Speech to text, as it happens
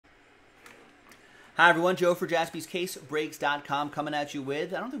Hi everyone, Joe for JaspysCaseBreaks.com coming at you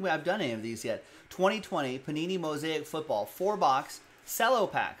with, I don't think I've done any of these yet, 2020 Panini Mosaic Football 4-box Cello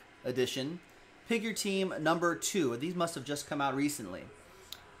Pack Edition. Pick your team number 2. These must have just come out recently.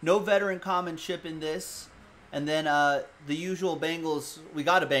 No veteran common chip in this. And then the usual Bengals, we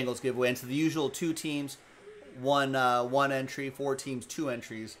got a Bengals giveaway, and so the usual 2 teams, one entry, 4 teams, 2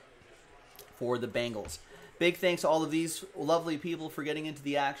 entries for the Bengals. Big thanks to all of these lovely people for getting into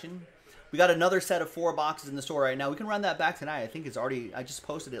the action. We got another set of 4 boxes in the store right now. We can run that back tonight. I think it's already, I just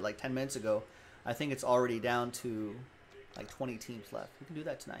posted it like 10 minutes ago. I think it's already down to like 20 teams left. We can do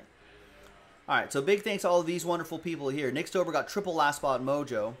that tonight. All right, so big thanks to all of these wonderful people here. Nick Stober got triple last spot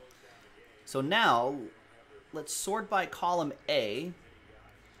mojo. So now, let's sort by column A.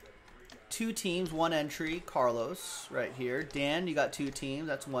 2 teams, 1 entry. Carlos, right here. Dan, you got 2 teams.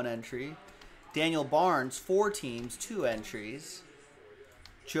 That's 1 entry. Daniel Barnes, 4 teams, 2 entries.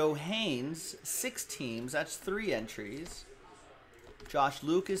 Joe Haynes, 6 teams. That's 3 entries. Josh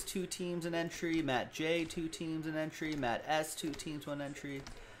Lucas, 2 teams, an entry. Matt J, 2 teams, an entry. Matt S, 2 teams, 1 entry.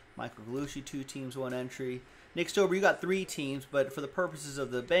 Michael Galucci, 2 teams, 1 entry. Nick Stober, you got 3 teams, but for the purposes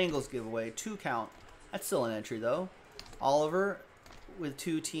of the Bengals giveaway, 2 count. That's still an entry, though. Oliver with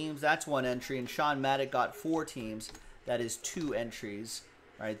 2 teams. That's 1 entry. And Sean Maddock got 4 teams. That is 2 entries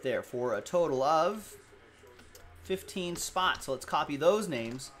right there for a total of 15 spots. So let's copy those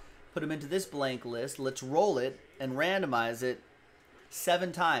names, put them into this blank list. Let's roll it and randomize it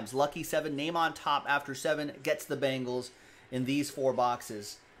 7 times. Lucky 7, name on top after 7 gets the Bengals in these 4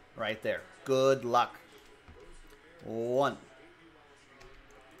 boxes right there. Good luck. 1,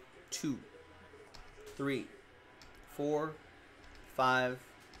 2, 3, 4, 5,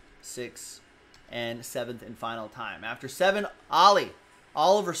 6, and 7th and final time. After 7,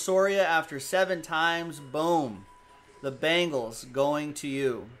 Oliver Soria after 7 times. Boom. The Bengals going to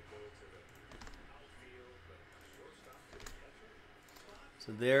you.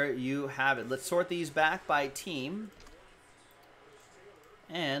 So there you have it. Let's sort these back by team.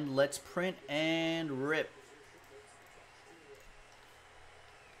 And let's print and rip.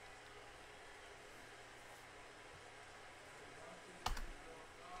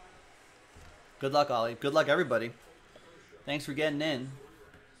 Good luck, Ollie. Good luck, everybody. Thanks for getting in.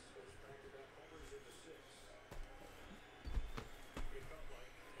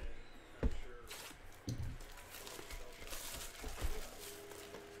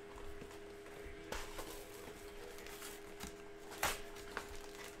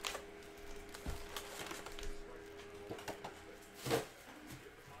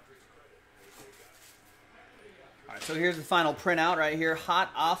 All right, so here's the final printout right here,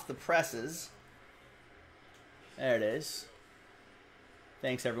 hot off the presses. There it is.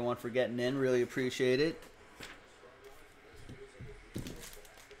 Thanks everyone for getting in. Really appreciate it.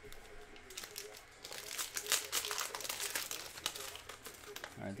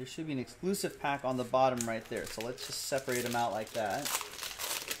 All right, there should be an exclusive pack on the bottom right there. So let's just separate them out like that.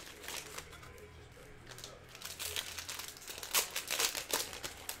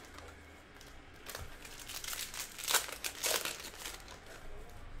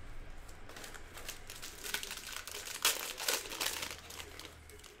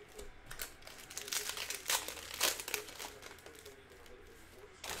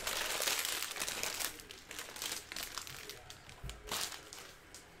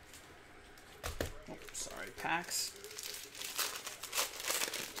 Packs.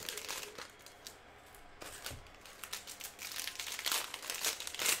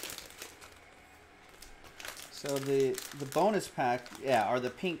 So the bonus pack, yeah, are the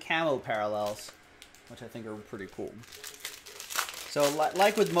pink camo parallels, which I think are pretty cool. So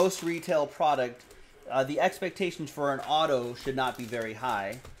like with most retail product, the expectations for an auto should not be very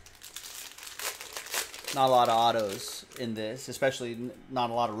high. Not a lot of autos in this, especially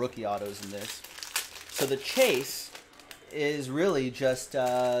not a lot of rookie autos in this. So the chase is really just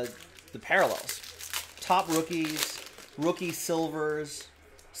the parallels. Top rookies, rookie silvers,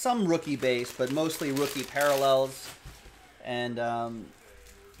 some rookie base, but mostly rookie parallels. And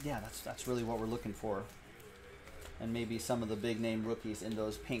yeah, that's really what we're looking for. And maybe some of the big name rookies in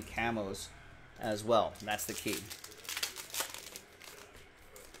those pink camos as well. That's the key.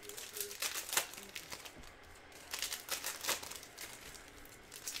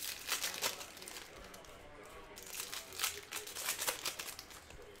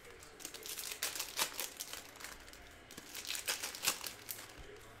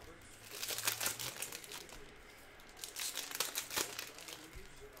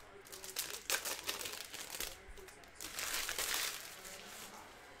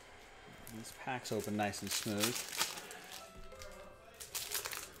 These packs open nice and smooth.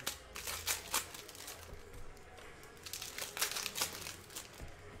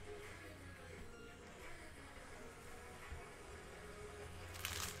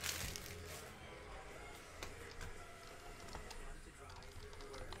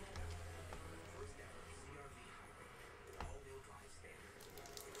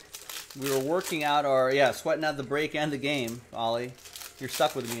 We were working out our, sweating out the break and the game, Ollie. You're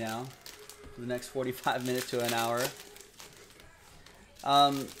stuck with me now for the next 45 minutes to an hour.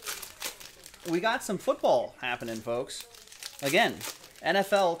 We got some football happening, folks. Again,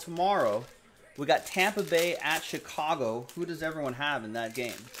 NFL tomorrow. We got Tampa Bay at Chicago. Who does everyone have in that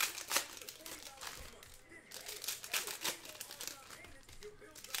game?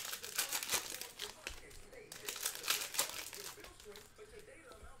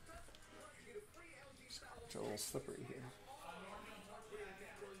 It's a little slippery here.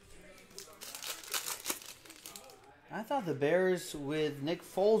 I thought the Bears with Nick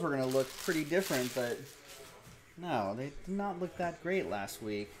Foles were going to look pretty different, but no, they did not look that great last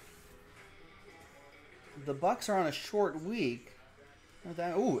week. The Bucs are on a short week.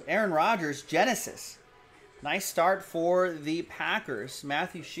 Ooh, Aaron Rodgers, Genesis. Nice start for the Packers.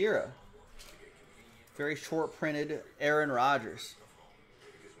 Matthew Shearer. Very short printed Aaron Rodgers.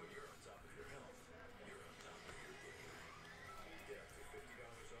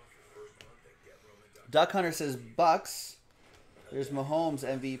 Duck Hunter says Bucks. There's Mahomes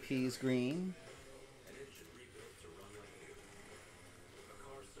MVP's green.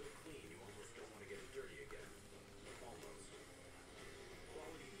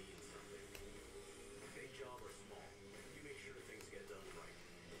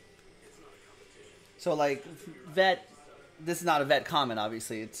 So like vet, this is not a vet comment,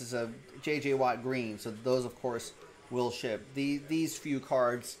 obviously. It's just a J.J. Watt green, so those of course will ship. These few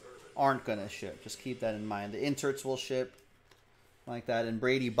cards aren't gonna ship. Just keep that in mind. The inserts will ship like that, and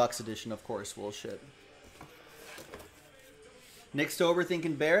Brady Bucks edition, of course, will ship. Nick Stover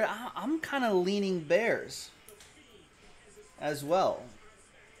thinking Bears. I'm kind of leaning Bears as well.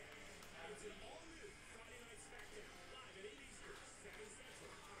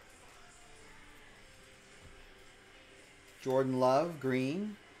 Jordan Love,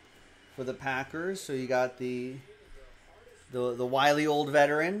 green for the Packers. So you got the wily old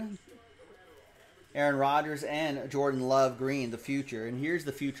veteran, Aaron Rodgers, and Jordan Love, green, the future. And here's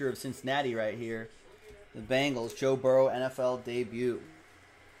the future of Cincinnati right here. The Bengals, Joe Burrow, NFL debut.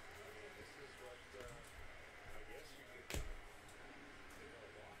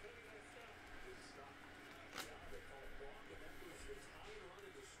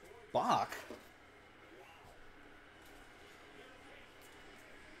 Bach.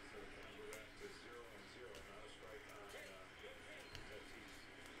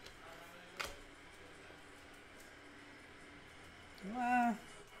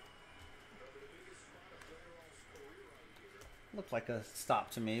 Looked like a stop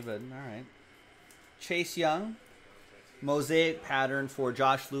to me, but all right. Chase Young, mosaic pattern for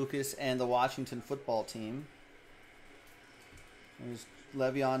Josh Lucas and the Washington football team. There's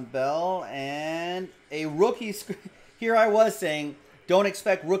Le'Veon Bell and a rookie. Here I was saying, don't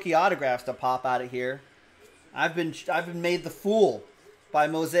expect rookie autographs to pop out of here. I've been made the fool by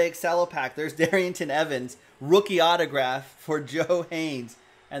Mosaic Cello Pack. There's Darrington Evans, rookie autograph for Joe Haynes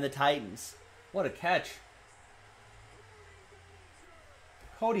and the Titans. What a catch.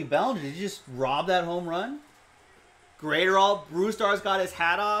 Cody Bellinger, did you just rob that home run? Greater all. Brewstar's got his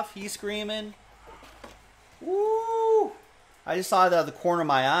hat off. He's screaming. Woo! I just saw that out of the corner of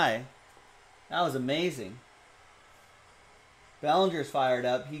my eye. That was amazing. Bellinger's fired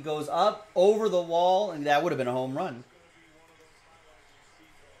up. He goes up over the wall, and that would have been a home run.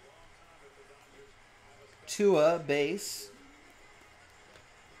 Tua, base.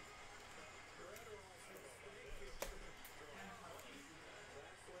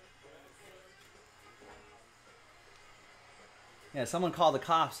 Yeah, someone called the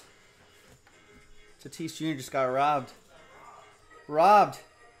cops. Tatis Jr. just got robbed. Robbed.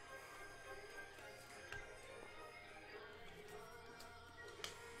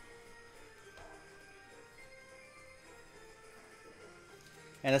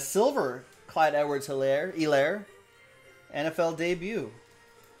 And a silver Clyde Edwards-Helaire, NFL debut.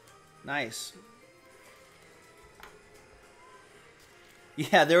 Nice.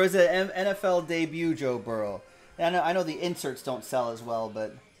 Yeah, there was an NFL debut, Joe Burrow. I know the inserts don't sell as well,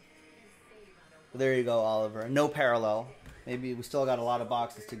 but there you go, Oliver. No parallel. Maybe we still got a lot of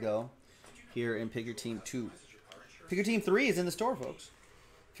boxes to go here in Pick Your Team 2. Pick Your Team 3 is in the store, folks.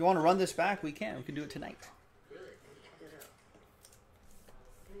 If you want to run this back, we can. We can do it tonight.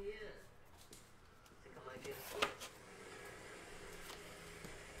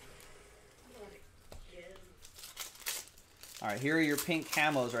 All right, here are your pink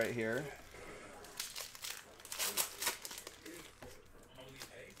camos right here.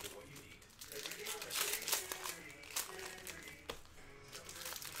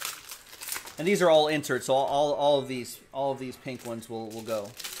 And these are all inserts, so all of these pink ones will go.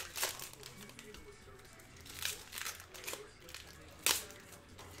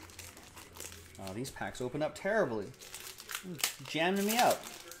 these packs open up terribly. Jamming me up.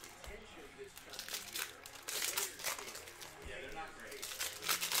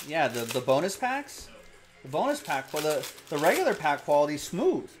 Yeah, the bonus packs? The bonus pack, well, the regular pack quality is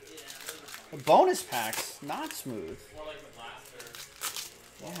smooth. The bonus pack's not smooth.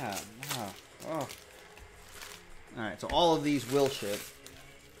 Yeah, wow. Oh. Alright, so all of these will ship.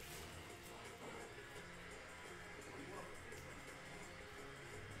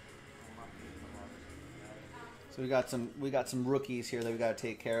 So we got some rookies here that we got to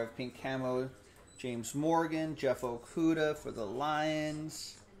take care of. Pink camo, James Morgan, Jeff Okuda for the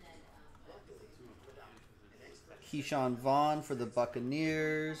Lions. Keyshawn Vaughn for the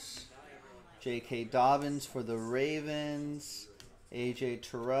Buccaneers. J.K. Dobbins for the Ravens. A.J.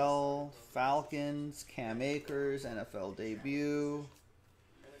 Terrell, Falcons. Cam Akers, NFL debut.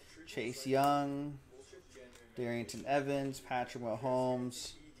 Chase Young. Darrington Evans, Patrick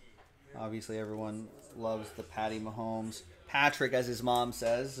Mahomes. Obviously, everyone loves the Patty Mahomes. Patrick, as his mom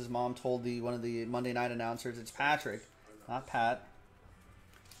says. His mom told one of the Monday night announcers, it's Patrick, not Pat.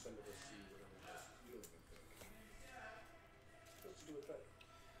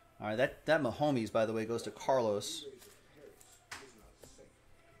 All right, that Mahomes, by the way, goes to Carlos.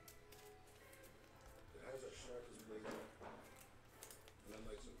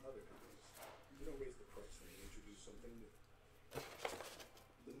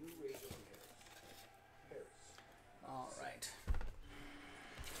 All right.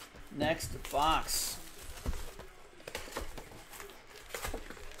 Next box.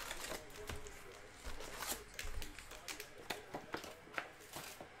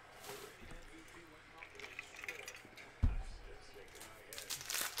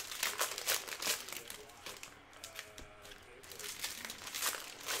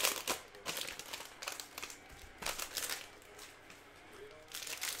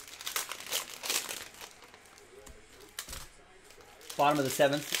 Bottom of the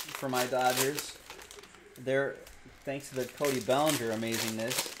 7th for my Dodgers. They're, thanks to the Cody Bellinger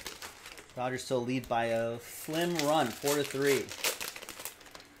amazingness, Dodgers still lead by a slim run, 4-3.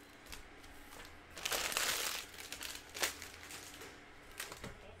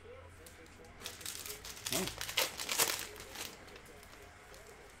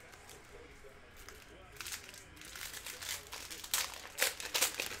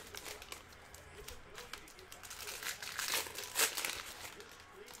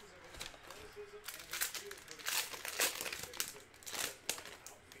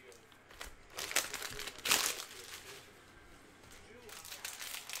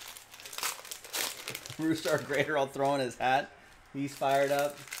 Rooster Grader all throwing his hat. He's fired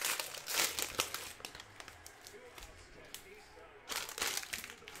up.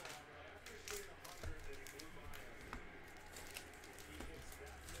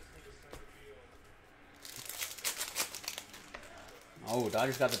 Oh,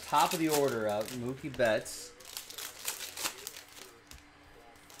 Dodgers got the top of the order out. Mookie Betts.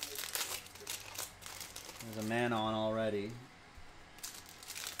 There's a man on already.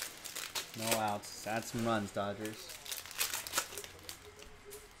 No outs. That's some runs, Dodgers.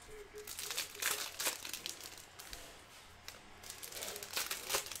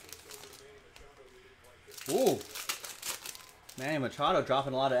 Ooh. Manny Machado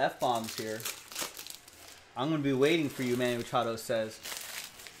dropping a lot of F-bombs here. I'm going to be waiting for you, Manny Machado says.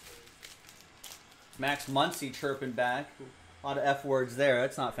 Max Muncy chirping back. A lot of F-words there.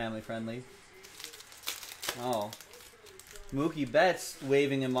 That's not family friendly. Oh. Mookie Betts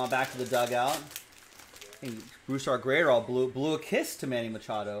waving him back to the dugout. I think Brusar Grater all blew a kiss to Manny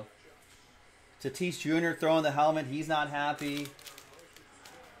Machado. Tatis Jr. throwing the helmet. He's not happy.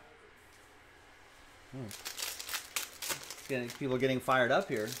 People are getting fired up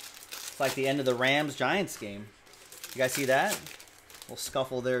here. It's like the end of the Rams-Giants game. You guys see that? A little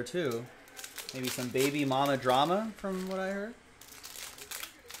scuffle there, too. Maybe some baby mama drama from what I heard.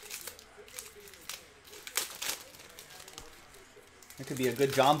 It could be a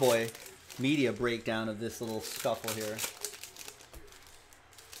good John Boy media breakdown of this little scuffle here.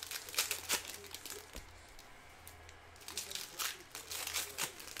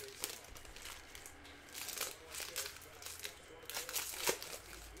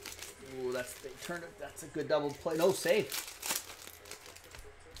 Ooh, they turned it. That's a good double play. No, safe.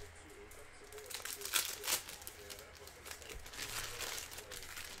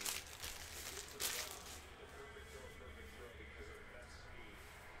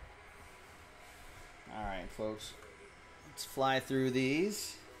 Folks, let's fly through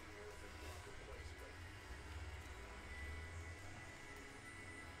these.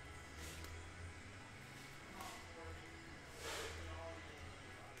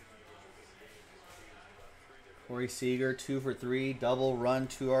 Corey Seager, 2 for 3, double run,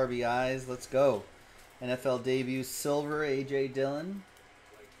 2 RBIs. Let's go. NFL debut silver, A.J. Dillon.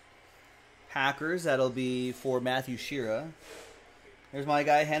 Packers, that'll be for Matthew Shearer. There's my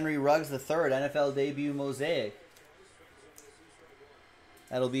guy Henry Ruggs III, NFL debut Mosaic.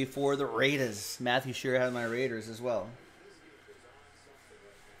 That'll be for the Raiders. Matthew Shearer had my Raiders as well.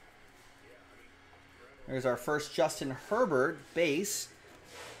 There's our first Justin Herbert base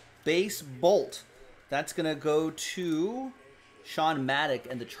bolt. That's going to go to Sean Maddock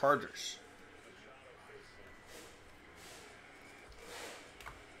and the Chargers.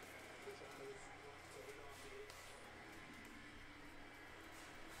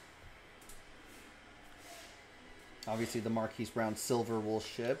 Obviously, the Marquise Brown silver will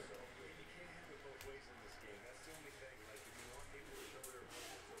ship.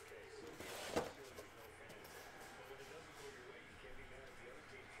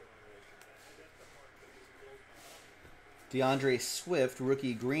 DeAndre Swift,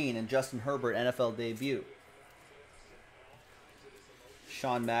 rookie green, and Justin Herbert, NFL debut.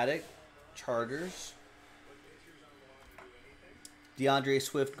 Sean Maddock, Chargers. DeAndre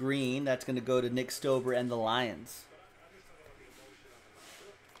Swift green, that's going to go to Nick Stober and the Lions.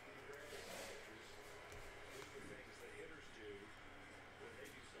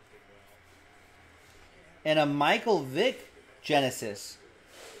 And a Michael Vick Genesis.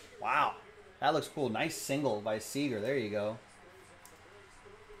 Wow. That looks cool. Nice single by Seager. There you go.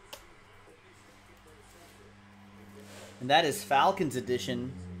 And that is Falcons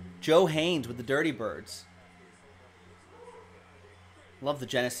edition. Joe Haynes with the Dirty Birds. Love the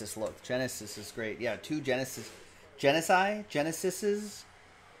Genesis look. Genesis is great. Yeah, 2 Genesis. Genesises.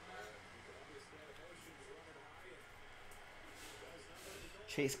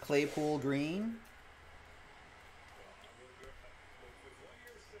 Chase Claypool green.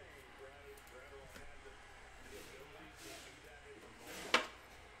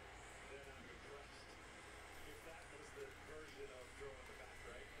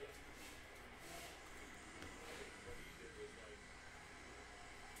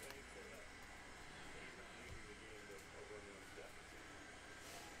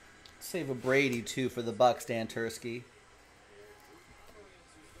 Save a Brady, too, for the Bucks, Dan Tursky.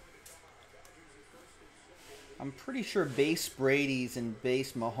 I'm pretty sure base Brady's and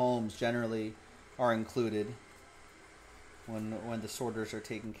base Mahomes generally are included when the sorters are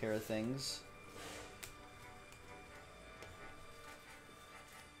taking care of things.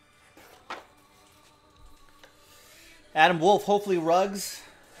 Adam Wolf, hopefully Ruggs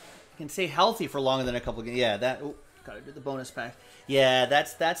can stay healthy for longer than a couple of games. Yeah, that... Oh, gotta do the bonus pack. Yeah,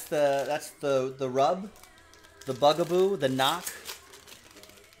 that's the rub, the bugaboo, the knock,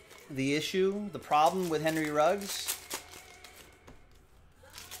 the issue, the problem with Henry Ruggs.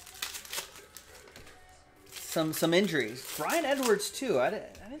 Some injuries. Brian Edwards too. I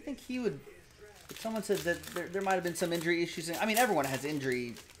didn't think he would. Someone said that there might have been some injury issues. I mean, everyone has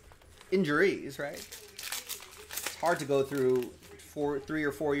injuries, right? It's hard to go through 3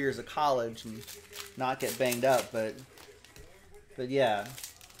 or 4 years of college and not get banged up, but yeah,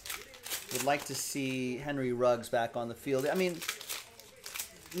 would like to see Henry Ruggs back on the field. I mean,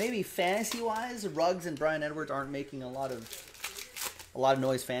 maybe fantasy-wise, Ruggs and Brian Edwards aren't making a lot of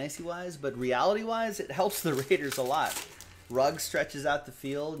noise fantasy-wise, but reality-wise, it helps the Raiders a lot. Ruggs stretches out the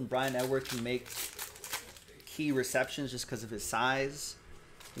field, and Brian Edwards can make key receptions just because of his size,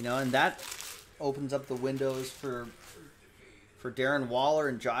 you know, and that opens up the windows for Darren Waller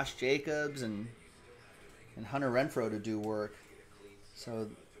and Josh Jacobs and Hunter Renfrow to do work. So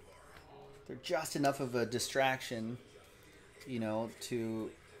they're just enough of a distraction, you know, to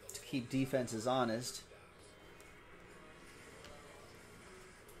keep defenses honest.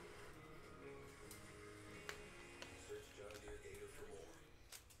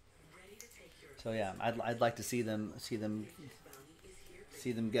 So yeah, I'd like to see them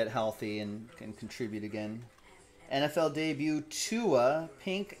get healthy and contribute again. NFL debut Tua,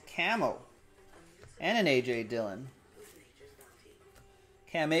 pink camo, and an A.J. Dillon.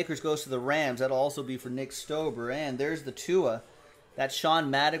 Cam Akers goes to the Rams. That'll also be for Nick Stober. And there's the Tua. That's Sean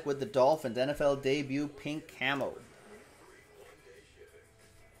Maddock with the Dolphins. NFL debut pink camo.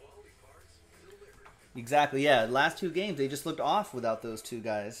 Exactly, yeah. Last 2 games, they just looked off without those 2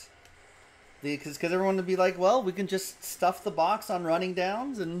 guys. Because everyone would be like, well, we can just stuff the box on running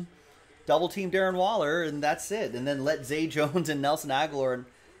downs and double team Darren Waller, and that's it. And then let Zay Jones and Nelson Aguilar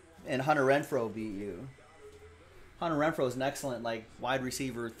and Hunter Renfrow beat you. Hunter Renfrow is an excellent wide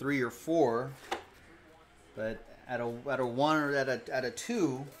receiver 3 or 4, but at a 1 or at a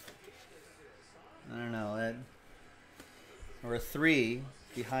 2, I don't know, or a 3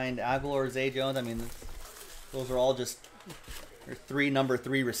 behind Aguilar or Zay Jones. I mean, Those are all just number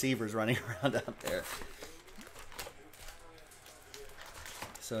 3 receivers running around out there.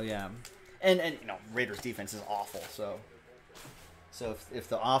 So yeah, and you know, Raiders defense is awful. So if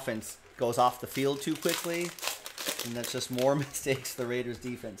the offense goes off the field too quickly, then that's just more mistakes the Raiders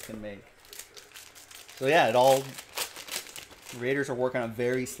defense can make. So yeah, the Raiders are working on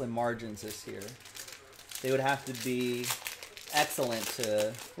very slim margins this year. They would have to be excellent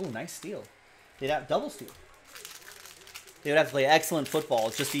to... Ooh, nice steal. They'd have double steal. They would have to play excellent football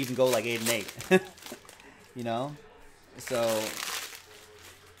just to even go like 8-8. You know? So...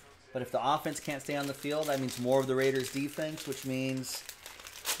 But if the offense can't stay on the field, that means more of the Raiders' defense, which means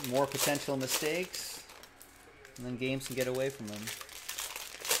more potential mistakes. And then games can get away from them.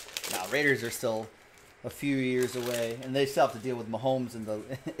 Now, Raiders are still a few years away, and they still have to deal with Mahomes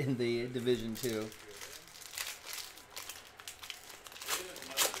in the division too.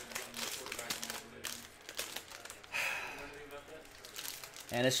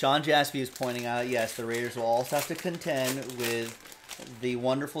 And as Sean Jaspy is pointing out, yes, the Raiders will also have to contend with the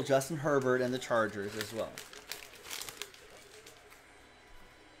wonderful Justin Herbert and the Chargers as well.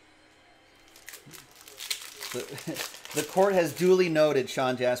 The court has duly noted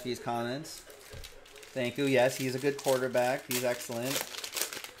Sean Jaspy's comments. Thank you. Yes, he's a good quarterback. He's excellent.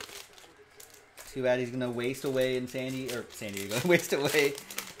 Too bad he's going to waste away in San Diego. Waste away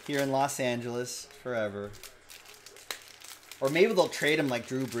here in Los Angeles forever. Or maybe they'll trade him like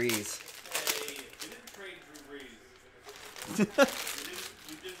Drew Brees. Hey, we didn't trade Drew Brees.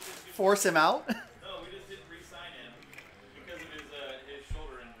 Force him out? No, we just didn't re-sign him because of his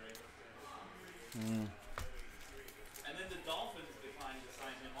shoulder injury. And then the Dolphins declined to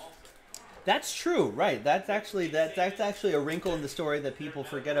sign him also. That's true, right? That's actually a wrinkle in the story that people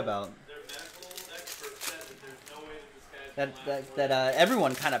forget about. Their medical experts said that there's no way that this guy's That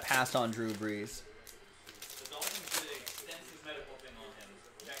everyone kind of passed on Drew Brees. The Dolphins did an extensive medical thing on him,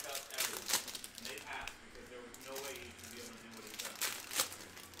 checked out everything, and they passed because there was no way he should be able to do what he's done.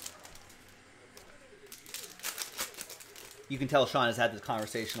 You can tell Sean has had this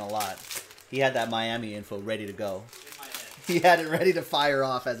conversation a lot. He had that Miami info ready to go. In my head. He had it ready to fire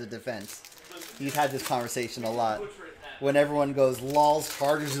off as a defense. He's had this conversation a lot. When everyone goes, lol's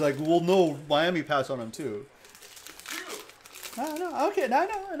Chargers, he's like, well, no, Miami passed on him too. No, okay, no,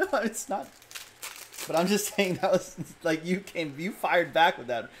 it's not. But I'm just saying that was like you fired back with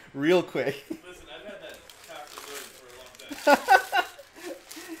that real quick. Listen, I've had that for a long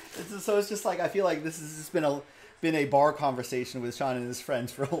time. So it's just like I feel like this has just been a bar conversation with Sean and his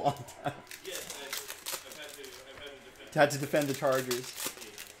friends for a long time. Yes, I've Had to defend the Chargers.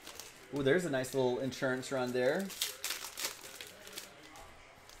 Ooh, there's a nice little insurance run there.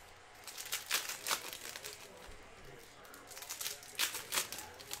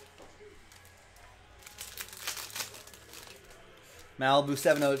 Malibu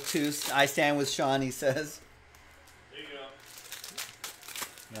 702, I stand with Sean, he says. There you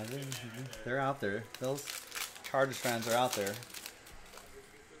go. Yeah, they're out there. Those Chargers fans are out there.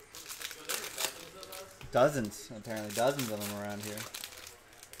 Dozens, apparently. Dozens of them around here.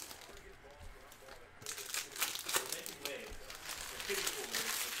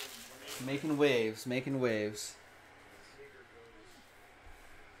 Making waves.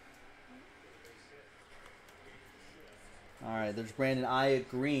 All right, there's Brandon Ayuk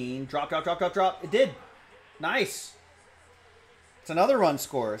green. Drop. It did. Nice. It's another run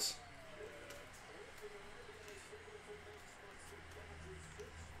scores.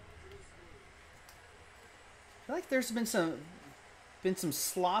 I feel like there's been some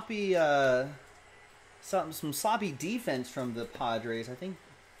sloppy some sloppy defense from the Padres. I think.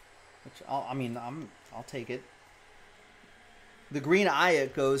 I'll take it. The green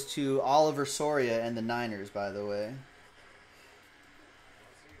Ayuk goes to Oliver Soria and the Niners, by the way.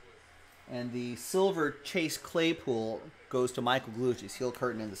 And the silver Chase Claypool goes to Michael Glucci, Steel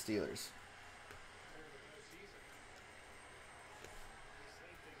Curtain, and the Steelers.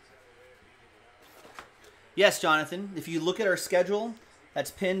 Yes, Jonathan. If you look at our schedule,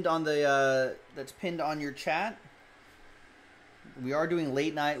 that's pinned on your chat. We are doing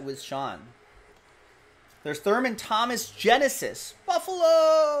late night with Sean. There's Thurman Thomas Genesis,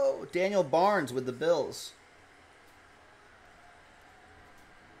 Buffalo. Daniel Barnes with the Bills.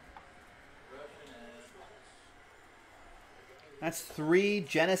 That's 3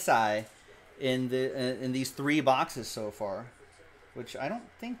 Genesai in these 3 boxes so far, which I don't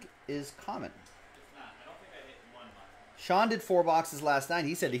think is common. It's not. I don't think I hit one box. Sean did 4 boxes last night.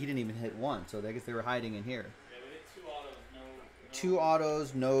 He said he didn't even hit 1, so I guess they were hiding in here. Yeah, we hit 2 autos, no 2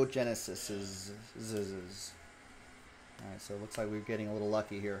 autos, no Genesises. All right, so it looks like we're getting a little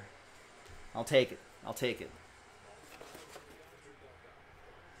lucky here. I'll take it.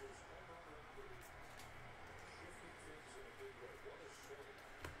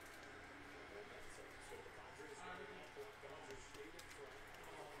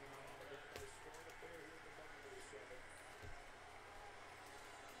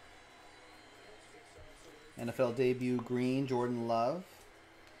 NFL debut green, Jordan Love.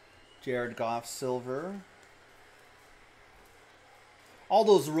 Jared Goff silver. All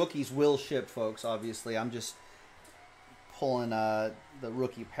those rookies will ship, folks, obviously. I'm just pulling the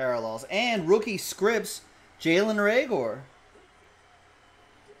rookie parallels. And rookie scripts, Jalen Reagor.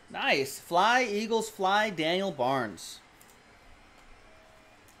 Nice. Fly, Eagles fly, Daniel Barnes.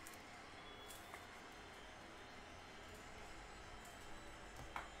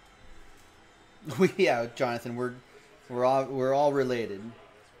 Yeah, Jonathan, we're all related.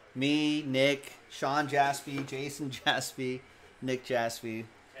 Me, Nick, Sean Jaspy, Jason Jaspy, Nick Jaspy,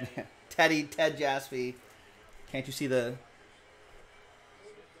 Ted Jaspy. Can't you see the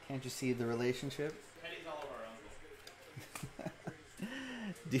relationship? Teddy's all of our uncles.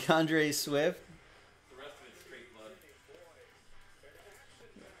 DeAndre Swift. The rest of it's straight blood.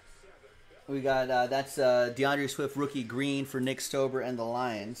 We got that's DeAndre Swift rookie green for Nick Stober and the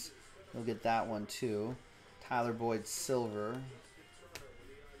Lions. We'll get that one too. Tyler Boyd silver.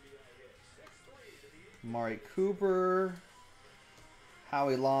 Amari Cooper,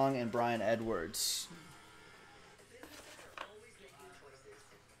 Howie Long, and Brian Edwards.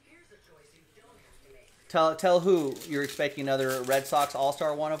 Tell who you're expecting another Red Sox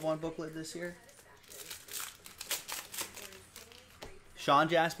All-Star 1-of-1 booklet this year. Sean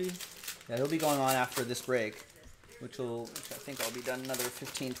Jaspy? Yeah, he'll be going on after this break, which I think I'll be done in another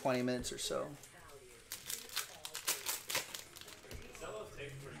 15-20 minutes or so. Cello's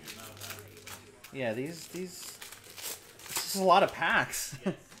taking pretty good amount of time. Yeah, this is a lot of packs.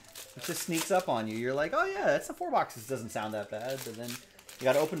 It just sneaks up on you. You're like, oh yeah, that's the 4 boxes. Doesn't sound that bad, but then you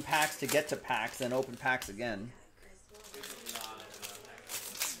got to open packs to get to packs, then open packs again.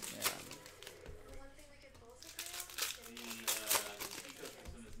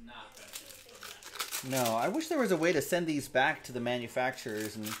 No, I wish there was a way to send these back to the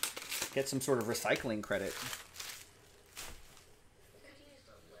manufacturers and get some sort of recycling credit.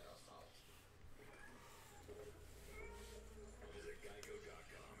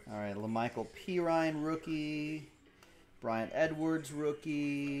 All right, LaMichael Pirine rookie, Brian Edwards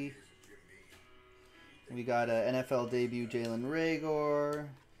rookie. We got an NFL debut Jalen Reagor,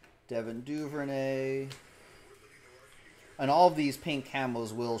 Devin Duvernay. And all of these pink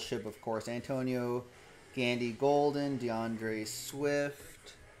camos will ship, of course. Antonio Gandy Golden, DeAndre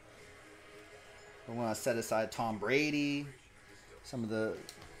Swift. I want to set aside Tom Brady. Some of the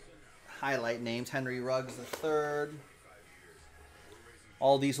highlight names. Henry Ruggs III.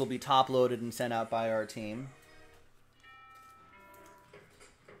 All these will be top-loaded and sent out by our team.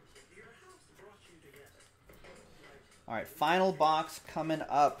 All right, final box coming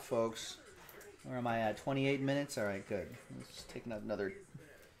up, folks. Where am I at? 28 minutes? All right, good. Let's take another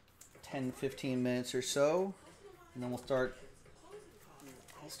 10, 15 minutes or so. And then I'll start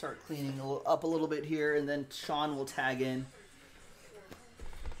cleaning up a little bit here, and then Sean will tag in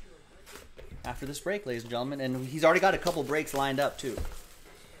after this break, ladies and gentlemen. And he's already got a couple breaks lined up, too.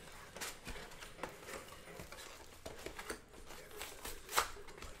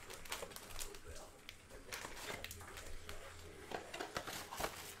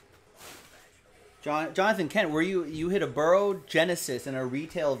 Jonathan Kent, were you hit a Burrow Genesis and a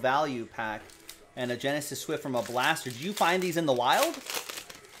retail value pack and a Genesis Swift from a blaster? Did you find these in the wild? Did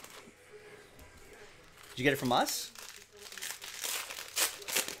you get it from us?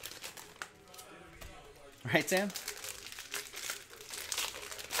 Right, Sam?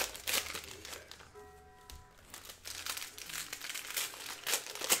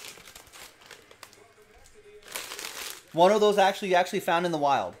 One of those you actually found in the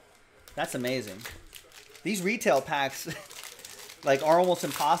wild. That's amazing. These retail packs like are almost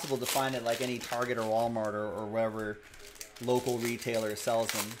impossible to find at like any Target or Walmart or wherever local retailer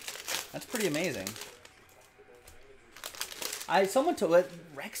sells them. That's pretty amazing. Someone told it,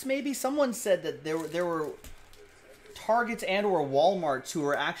 Rex maybe someone said that there were Targets and or Walmarts who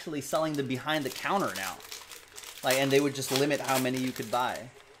were actually selling them behind the counter now. Like, and they would just limit how many you could buy.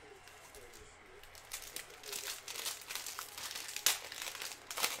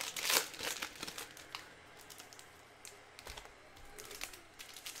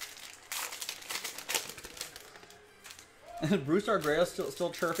 Bruce Argrejo still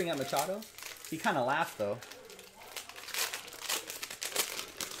chirping at Machado? He kind of laughed, though.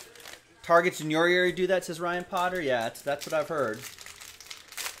 Targets in your area do that, says Ryan Potter? Yeah, that's what I've heard.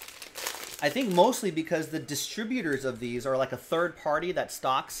 I think mostly because the distributors of these are like a third party that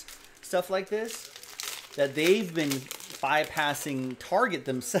stocks stuff like this, that they've been bypassing Target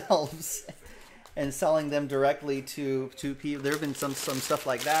themselves and selling them directly to people. There have been some stuff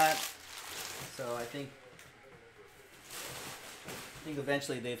like that. So I think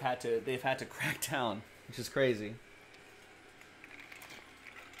eventually they've had to crack down. which is crazy.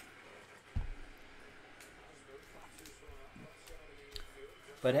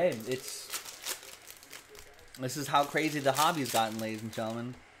 But hey, this is how crazy the hobby's gotten, ladies and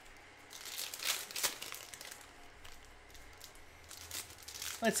gentlemen.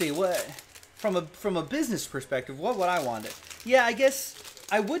 Let's see, what from a business perspective, what would I want it? Yeah, I guess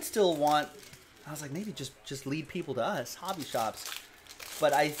I would still want, I was like, maybe just lead people to us, hobby shops.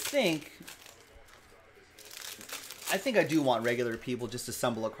 But I think I do want regular people just to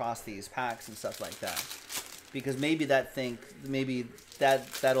stumble across these packs and stuff like that. Because maybe that's the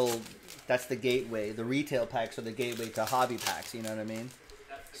gateway. The retail packs are the gateway to hobby packs, you know what I mean?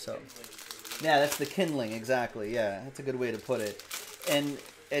 So yeah, that's the kindling, exactly. Yeah, that's a good way to put it. And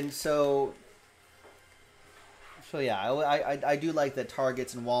so yeah, I do like that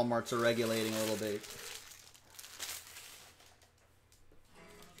Targets and Walmarts are regulating a little bit.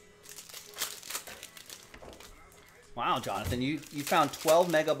 Wow, Jonathan, you found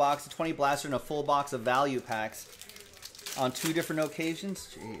 12 mega boxes, 20 blaster, and a full box of value packs on 2 different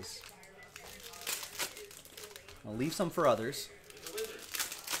occasions. Jeez. I'll leave some for others.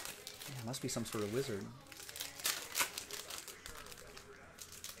 Yeah, must be some sort of wizard.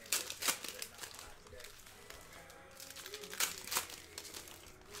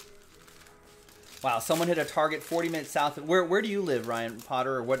 Wow, someone hit a target 40 minutes south of... Where do you live, Ryan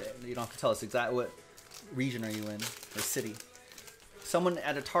Potter? Or what? You don't have to tell us exactly what region are you in, or city. Someone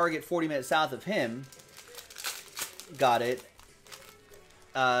at a target 40 minutes south of him got it.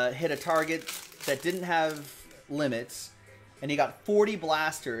 Hit a target that didn't have limits, and he got 40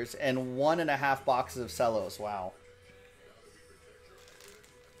 blasters and 1.5 boxes of cellos. Wow.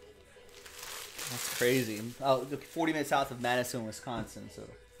 That's crazy. Oh, 40 minutes south of Madison, Wisconsin, so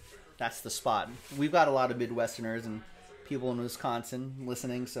that's the spot. We've got a lot of Midwesterners and people in Wisconsin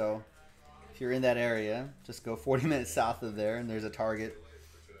listening, so if you're in that area, just go 40 minutes south of there, and there's a target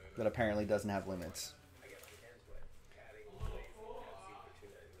that apparently doesn't have limits.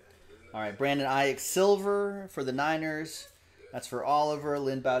 All right, Brandon Ayuk silver for the Niners. That's for Oliver.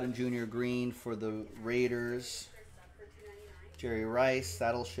 Lynn Bowden Jr. green for the Raiders. Jerry Rice,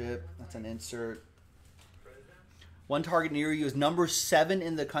 saddle ship. That's an insert. One target near you is number 7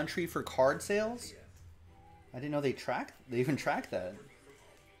 in the country for card sales. I didn't know they even track that.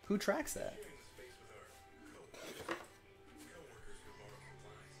 Who tracks that?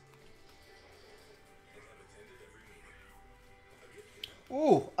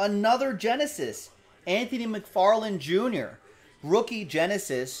 Ooh, another Genesis. Anthony McFarland Jr. Rookie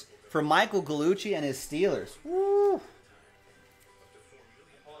Genesis for Michael Gallucci and his Steelers. Woo.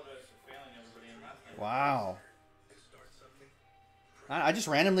 Wow. I just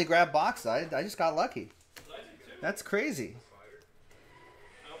randomly grabbed boxes. I just got lucky. That's crazy.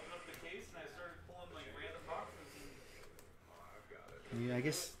 I opened up the case and I started pulling like random boxes. Yeah, I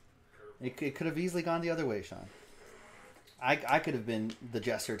guess it could have easily gone the other way, Sean. I could have been the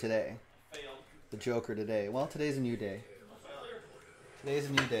jester today. Failed. The Joker today. Well, today's a new day. Today's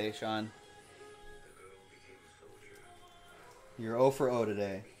a new day, Sean. You're 0 for 0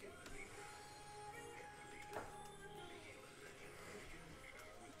 today.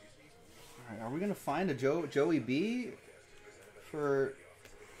 All right, are we going to find a Joey B for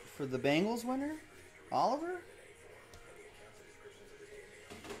the Bengals winner? Oliver?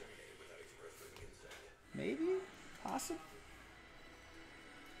 Maybe? Possible?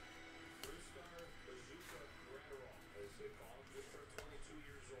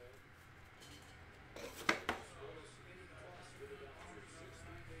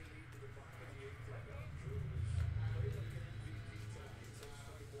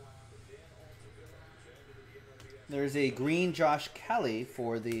 There's a green Josh Kelly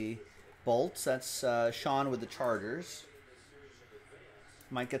for the Bolts. That's Sean with the Chargers.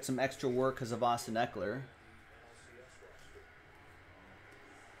 Might get some extra work because of Austin Eckler.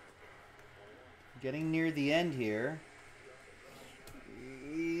 Getting near the end here.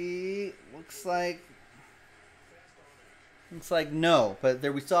 Looks like no, but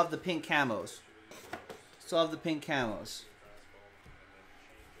there we still have the pink camos. Still have the pink camos.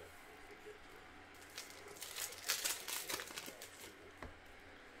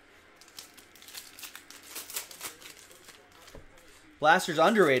 Blaster's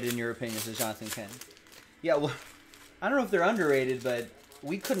underrated in your opinion, says Jonathan Ken. Yeah, well, I don't know if they're underrated, but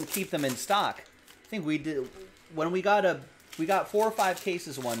we couldn't keep them in stock. I think we did when we got 4 or 5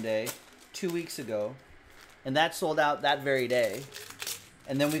 cases one day, 2 weeks ago, and that sold out that very day.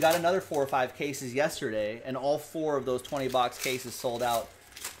 And then we got another 4 or 5 cases yesterday, and all 4 of those 20-box cases sold out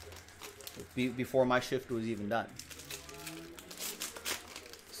before my shift was even done.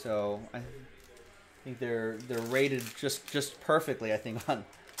 So I think they're rated just perfectly, I think, on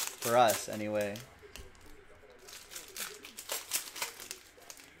for us anyway.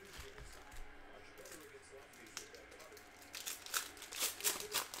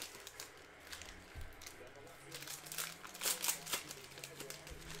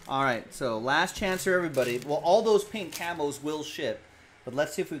 All right, so last chance for everybody. Well, all those pink camos will ship, but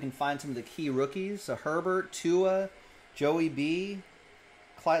let's see if we can find some of the key rookies. So Herbert, Tua, Joey B,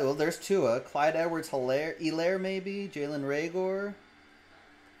 Clyde. Well, there's Tua, Clyde Edwards-Helaire maybe, Jalen Reagor.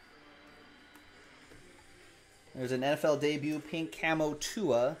 There's an NFL debut pink camo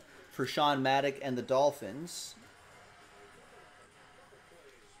Tua for Sean Maddock and the Dolphins.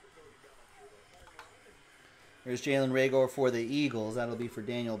 There's Jalen Reagor for the Eagles. That'll be for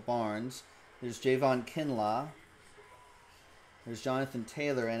Daniel Barnes. There's Javon Kinlaw. There's Jonathan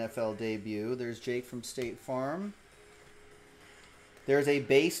Taylor, NFL debut. There's Jake from State Farm. There's a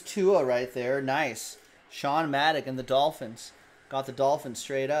base Tua right there. Nice. Sean Maddock and the Dolphins. Got the Dolphins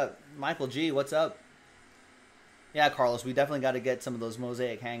straight up. Michael G, what's up? Yeah, Carlos, we definitely got to get some of those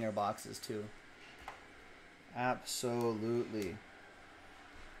Mosaic hanger boxes too. Absolutely.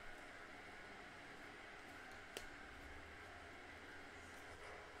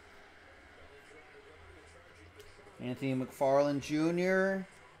 Anthony McFarland Jr.,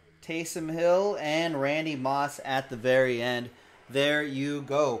 Taysom Hill, and Randy Moss at the very end. There you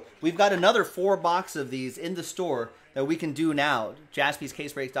go. We've got another 4 boxes of these in the store that we can do now.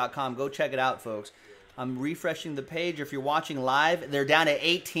 JaspysCaseBreaks.com. Go check it out, folks. I'm refreshing the page. If you're watching live, they're down to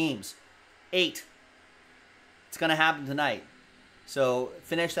 8 teams. 8. It's going to happen tonight. So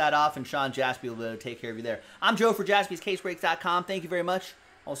finish that off, and Sean Jaspy will be able to take care of you there. I'm Joe for JaspysCaseBreaks.com. Thank you very much.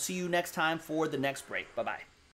 I'll see you next time for the next break. Bye-bye.